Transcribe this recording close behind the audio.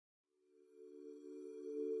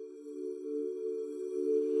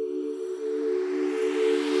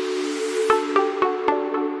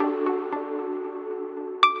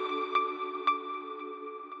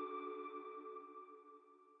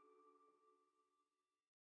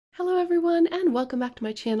Hello everyone and welcome back to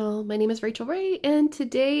my channel. My name is Rachel Ray and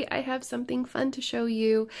today I have something fun to show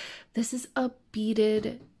you. This is a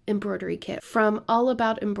beaded embroidery kit from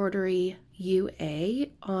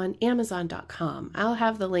allaboutembroideryua on Amazon.com. I'll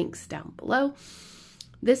have the links down below.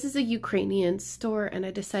 This is a Ukrainian store and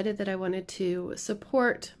I decided that I wanted to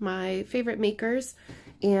support my favorite makers,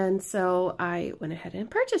 and so I went ahead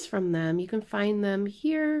and purchased from them. You can find them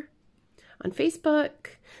here on Facebook.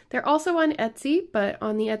 They're also on Etsy, but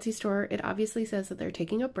on the Etsy store, it obviously says that they're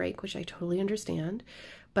taking a break, which I totally understand.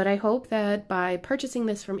 But I hope that by purchasing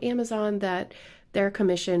this from Amazon, that their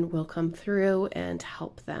commission will come through and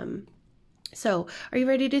help them. So, are you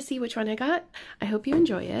ready to see which one I got? I hope you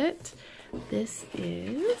enjoy it. This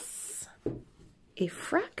is a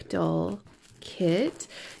Fractal kit.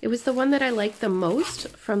 It was the one that I liked the most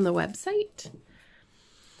from the website.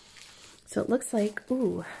 So it looks like,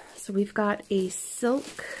 ooh, so we've got a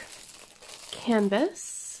silk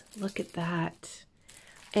canvas. Look at that.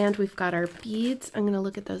 And we've got our beads. I'm going to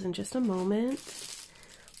look at those in just a moment.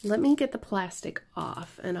 Let me get the plastic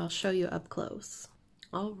off and I'll show you up close.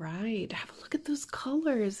 All right, have a look at those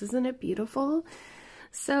colors. Isn't it beautiful?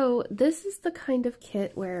 So this is the kind of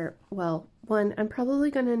kit where, well, one, I'm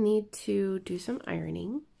probably going to need to do some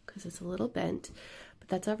ironing because it's a little bent, but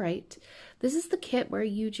that's all right. This is the kit where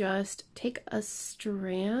you just take a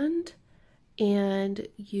strand and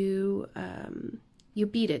you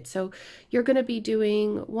bead it. So you're going to be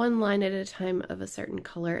doing one line at a time of a certain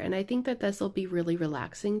color, and I think that this will be really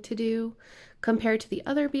relaxing to do compared to the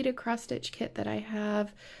other beaded cross stitch kit that I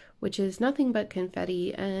have, which is nothing but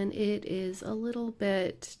confetti, and it is a little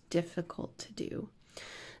bit difficult to do.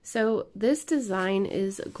 So this design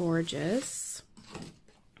is gorgeous.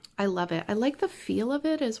 I love it. I like the feel of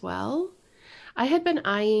it as well. I had been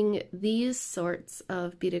eyeing these sorts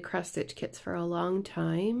of beaded cross stitch kits for a long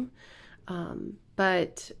time,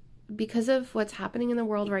 but because of what's happening in the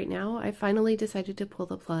world right now, I finally decided to pull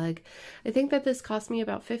the plug. I think that this cost me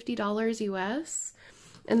about $50 US,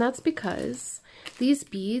 and that's because these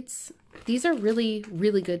beads, these are really,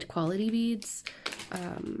 really good quality beads.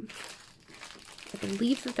 I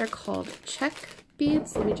believe that they're called check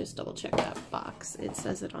beads. Let me just double check that box. It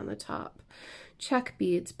says it on the top. Check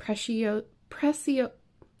beads,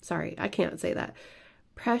 sorry, I can't say that.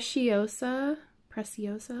 Preciosa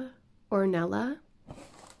Ornella.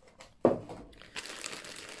 Let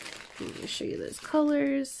me show you those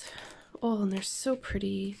colors. Oh, and they're so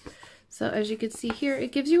pretty. So as you can see here,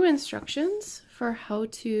 it gives you instructions for how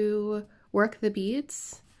to work the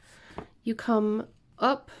beads. You come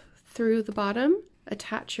up through the bottom,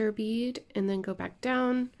 attach your bead, and then go back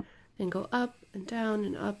down, then go up and down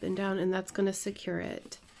and up and down, and that's going to secure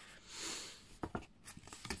it.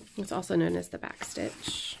 It's also known as the back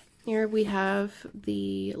stitch. Here we have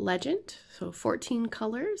the legend, so 14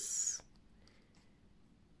 colors.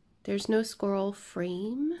 There's no scroll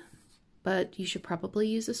frame, but you should probably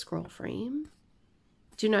use a scroll frame.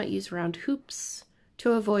 Do not use round hoops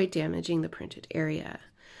to avoid damaging the printed area.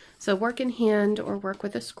 So work in hand or work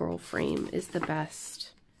with a scroll frame is the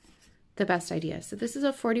best idea. So this is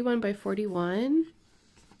a 41 by 41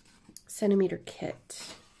 centimeter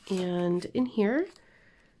kit. And in here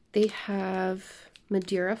they have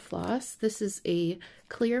Madeira floss. This is a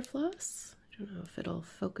clear floss. I don't know if it'll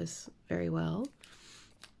focus very well.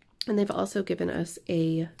 And they've also given us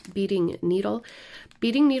a beading needle.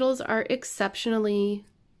 Beading needles are exceptionally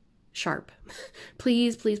sharp.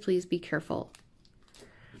 Please, please, please be careful.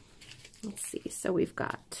 Let's see. So we've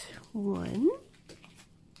got 1,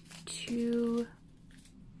 2,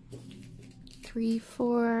 3,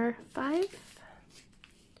 4, 5.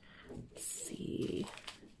 Let's see.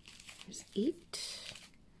 There's 8,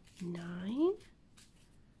 9,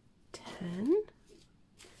 10.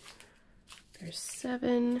 There's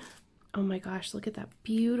 7. Oh my gosh, look at that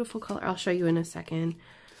beautiful color. I'll show you in a second.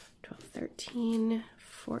 12, 13,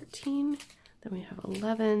 14. Then we have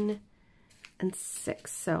 11 and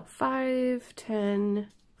 6. So 5, 10,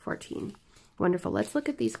 14. Wonderful. Let's look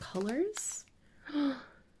at these colors.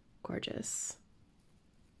 Gorgeous.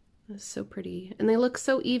 That's so pretty. And they look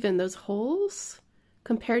so even. Those holes,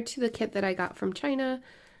 compared to the kit that I got from China,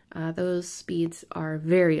 those beads are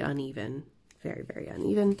very uneven. Very, very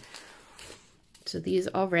uneven. So these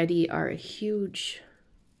already are a huge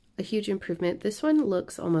improvement. This one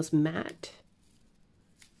looks almost matte.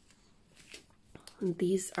 And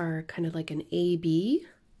these are kind of like an AB,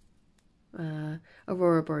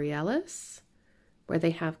 Aurora Borealis, where they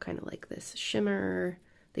have kind of like this shimmer.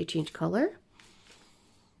 They change color.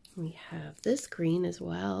 We have this green as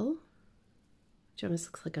well, which almost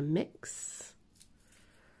looks like a mix.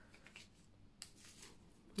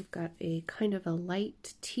 We've got a kind of a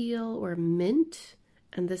light teal or mint,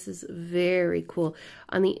 and this is very cool.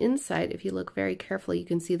 On the inside, if you look very carefully, you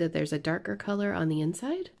can see that there's a darker color on the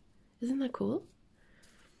inside. Isn't that cool?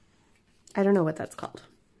 I don't know what that's called.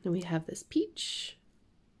 And we have this peach.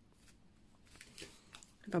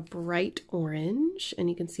 A bright orange, and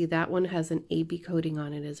you can see that one has an AB coating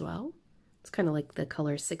on it as well. It's kind of like the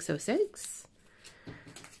color 606.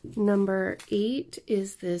 Number 8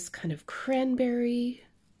 is this kind of cranberry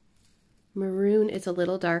maroon. It's a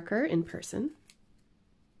little darker in person.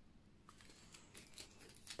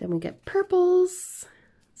 Then we get purples.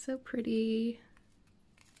 So pretty.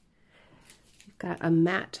 We've got a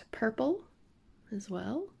matte purple as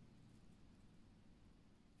well.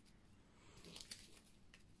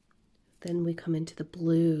 Then we come into the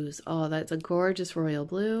blues. Oh, that's a gorgeous royal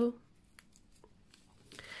blue.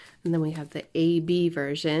 And then we have the AB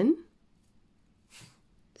version.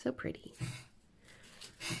 So pretty.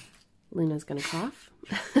 Luna's gonna cough.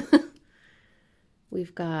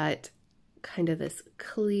 We've got kind of this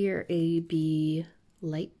clear AB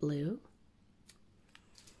light blue.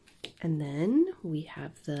 And then we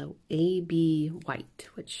have the AB white,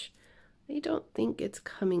 which I don't think it's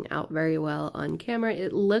coming out very well on camera.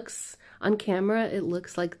 It looks, on camera, it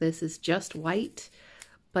looks like this is just white,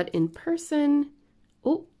 but in person,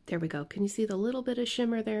 oh, there we go. Can you see the little bit of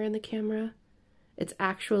shimmer there in the camera? It's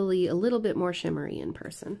actually a little bit more shimmery in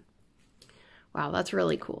person. Wow, that's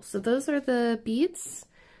really cool. So those are the beads.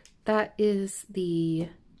 That is the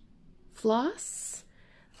floss,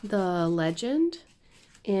 the legend,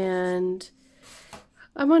 and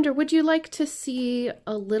I wonder, would you like to see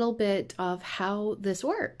a little bit of how this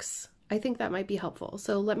works? I think that might be helpful.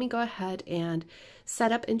 So let me go ahead and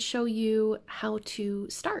set up and show you how to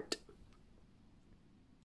start.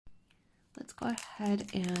 Let's go ahead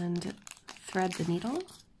and thread the needle.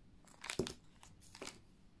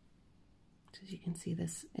 As you can see,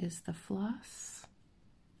 this is the floss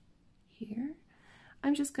here.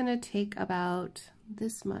 I'm just going to take about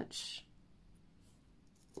this much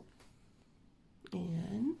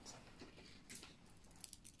and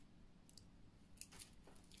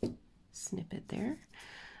snip it there.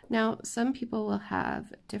 Now, some people will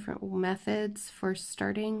have different methods for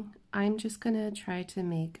starting. I'm just going to try to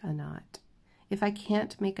make a knot. If I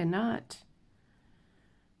can't make a knot,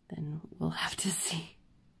 then we'll have to see.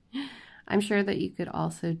 I'm sure that you could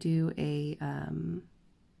also do a,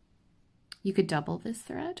 you could double this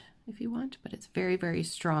thread if you want, but it's very, very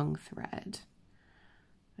strong thread.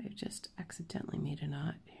 I've just accidentally made a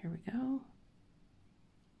knot. Here we go.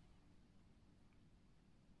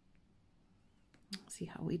 See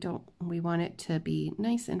how we want it to be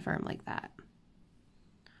nice and firm like that.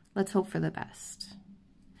 Let's hope for the best.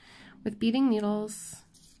 With beading needles,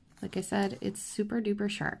 like I said, it's super duper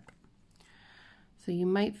sharp. So you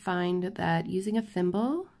might find that using a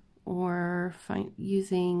thimble or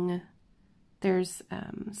there's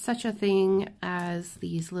such a thing as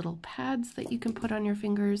these little pads that you can put on your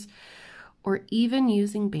fingers, or even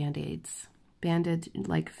using band-aids,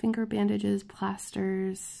 like finger bandages,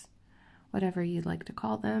 plasters, whatever you'd like to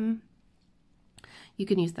call them. You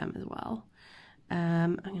can use them as well.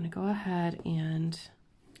 I'm going to go ahead and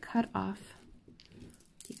cut off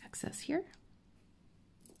the excess here.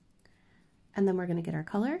 And then we're going to get our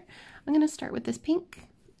color. I'm going to start with this pink.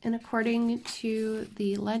 And according to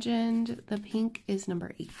the legend, the pink is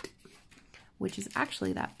number 8, which is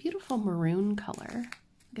actually that beautiful maroon color.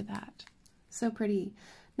 Look at that. So pretty.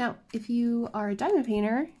 Now, if you are a diamond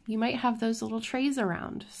painter, you might have those little trays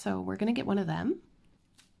around. So we're going to get one of them.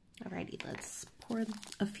 Alrighty, let's pour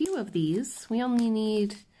a few of these. We only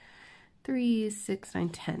need 3, 6, 9,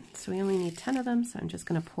 10. So we only need 10 of them. So I'm just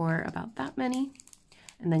going to pour about that many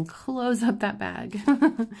and then close up that bag.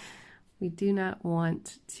 We do not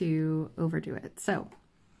want to overdo it. So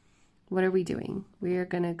what are we doing? We are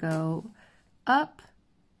going to go up,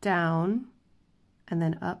 down, and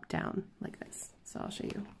then up, down like this. So I'll show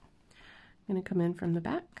you. I'm going to come in from the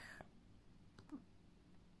back.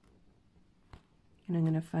 And I'm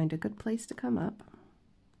going to find a good place to come up.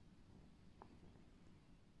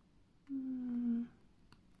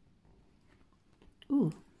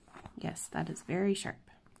 Ooh, yes, that is very sharp.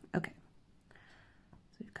 Okay.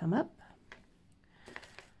 So we've come up.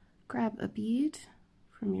 Grab a bead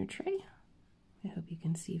from your tray. I hope you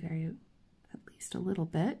can see at least a little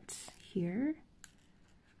bit here.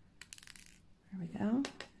 There we go.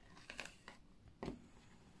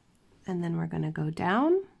 And then we're going to go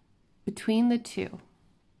down between the two,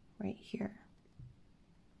 right here.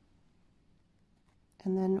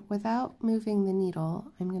 And then without moving the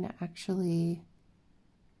needle, I'm going to actually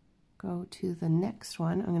go to the next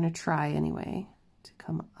one. I'm going to try anyway. to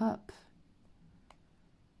come up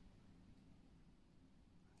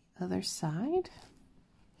the other side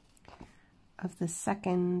of the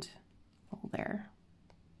second hole there.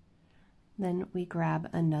 Then we grab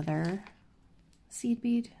another seed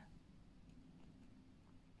bead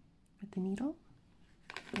with the needle.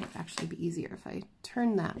 It would actually be easier if I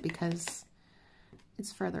turn that because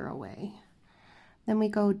it's further away. Then we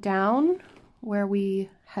go down where we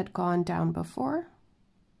had gone down before.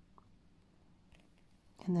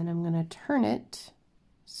 And then I'm going to turn it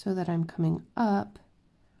so that I'm coming up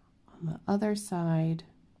on the other side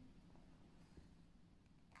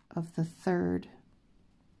of the third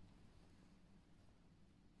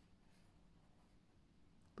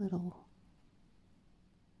little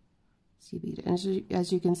seed bead. And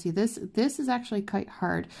as you can see, this is actually quite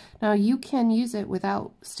hard. Now you can use it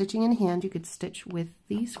without stitching in hand. You could stitch with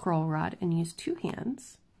the scroll rod and use two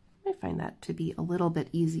hands. I find that to be a little bit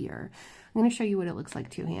easier. I'm going to show you what it looks like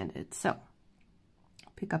two-handed. So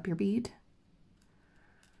pick up your bead.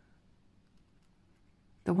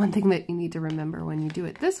 The one thing that you need to remember when you do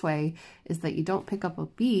it this way is that you don't pick up a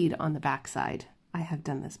bead on the back side. I have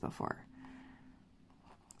done this before.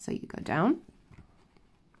 So you go down.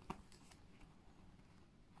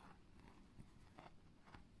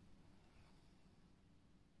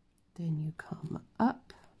 Then you come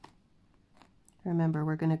up. Remember,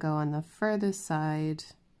 we're going to go on the furthest side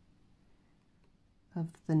of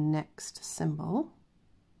the next symbol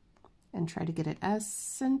and try to get it as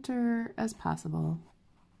center as possible.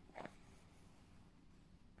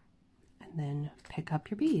 And then pick up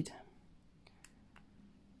your bead.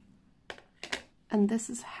 And this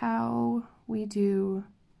is how we do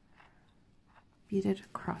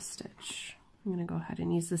beaded cross stitch. I'm going to go ahead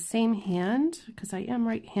and use the same hand because I am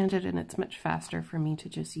right-handed and it's much faster for me to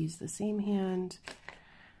just use the same hand,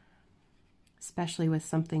 especially with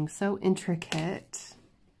something so intricate.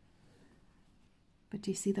 But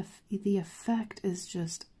do you see the effect is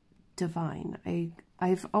just divine.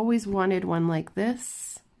 I've always wanted one like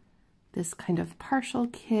this kind of partial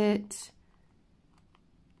kit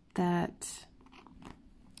that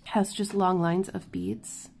has just long lines of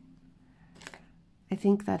beads. I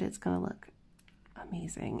think that it's going to look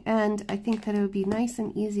amazing. And I think that it would be nice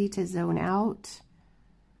and easy to zone out,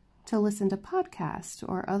 to listen to podcasts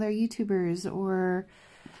or other YouTubers or,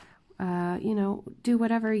 you know, do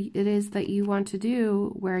whatever it is that you want to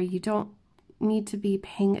do where you don't need to be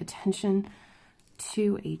paying attention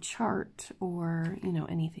to a chart or, you know,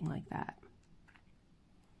 anything like that.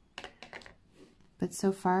 But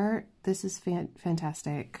so far, this is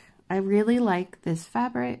fantastic. I really like this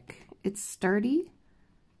fabric. It's sturdy.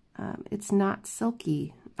 It's not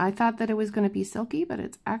silky. I thought that it was going to be silky, but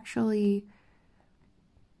it's actually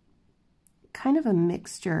kind of a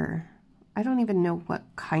mixture. I don't even know what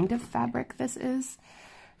kind of fabric this is.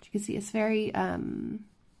 But you can see it's very,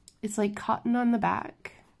 it's like cotton on the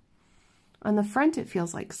back. On the front, it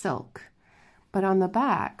feels like silk. But on the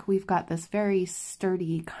back, we've got this very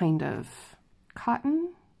sturdy kind of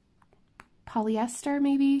cotton. Polyester,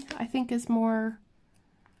 maybe, I think is more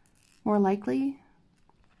likely.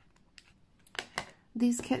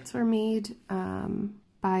 These kits were made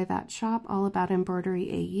by that shop,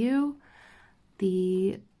 allaboutembroideryua.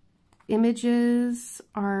 The images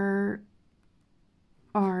are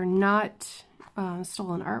not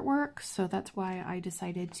stolen artwork, so that's why I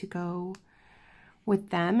decided to go with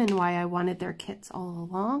them and why I wanted their kits all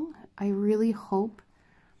along. I really hope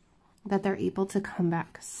that they're able to come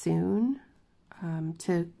back soon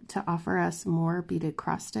to offer us more beaded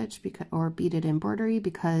cross stitch or beaded embroidery,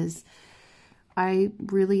 because I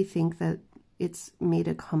really think that it's made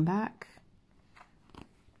a comeback,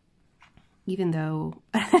 even though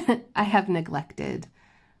I have neglected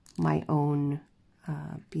my own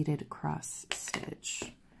beaded cross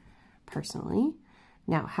stitch personally.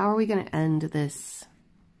 Now, how are we going to end this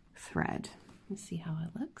thread? Let's see how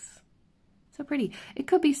it looks. So pretty. It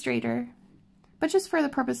could be straighter, but just for the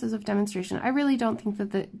purposes of demonstration, I really don't think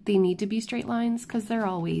that they need to be straight lines because they're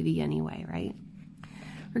all wavy anyway, right?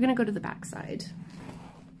 We're going to go to the back side.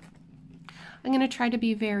 I'm going to try to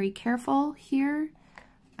be very careful here,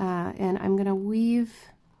 and I'm going to weave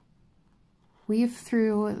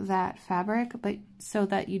through that fabric, but so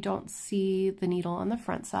that you don't see the needle on the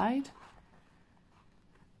front side.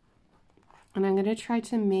 And I'm going to try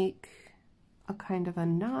to make a kind of a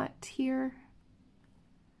knot here,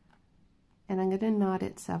 and I'm going to knot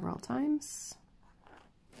it several times.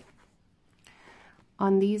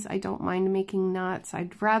 On these, I don't mind making knots.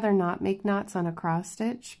 I'd rather not make knots on a cross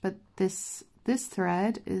stitch, but this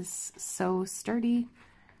thread is so sturdy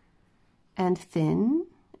and thin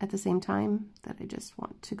at the same time that I just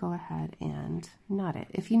want to go ahead and knot it.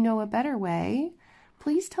 If you know a better way,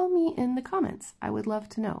 please tell me in the comments. I would love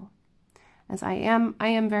to know. As I am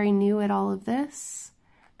very new at all of this,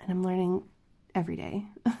 and I'm learning every day.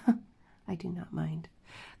 I do not mind.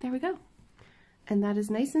 There we go. And that is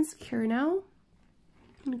nice and secure now.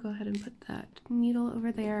 I'm gonna go ahead and put that needle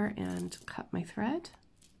over there and cut my thread.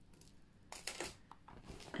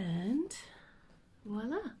 And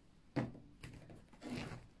voila. It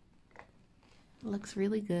looks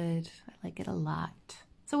really good. I like it a lot.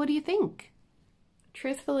 So what do you think?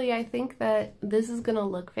 Truthfully, I think that this is gonna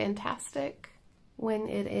look fantastic when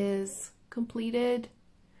it is completed.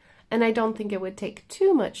 And I don't think it would take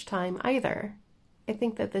too much time either. I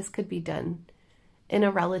think that this could be done in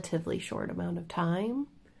a relatively short amount of time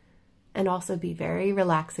and also be very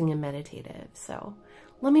relaxing and meditative. So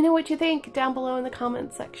let me know what you think down below in the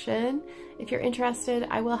comments section. If you're interested,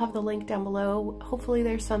 I will have the link down below. Hopefully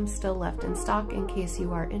there's some still left in stock in case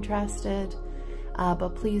you are interested.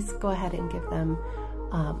 But please go ahead and give them,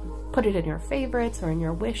 put it in your favorites or in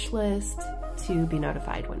your wish list to be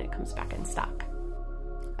notified when it comes back in stock.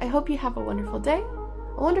 I hope you have a wonderful day,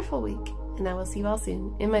 a wonderful week, and I will see you all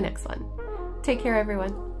soon in my next one. Take care,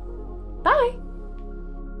 everyone. Bye!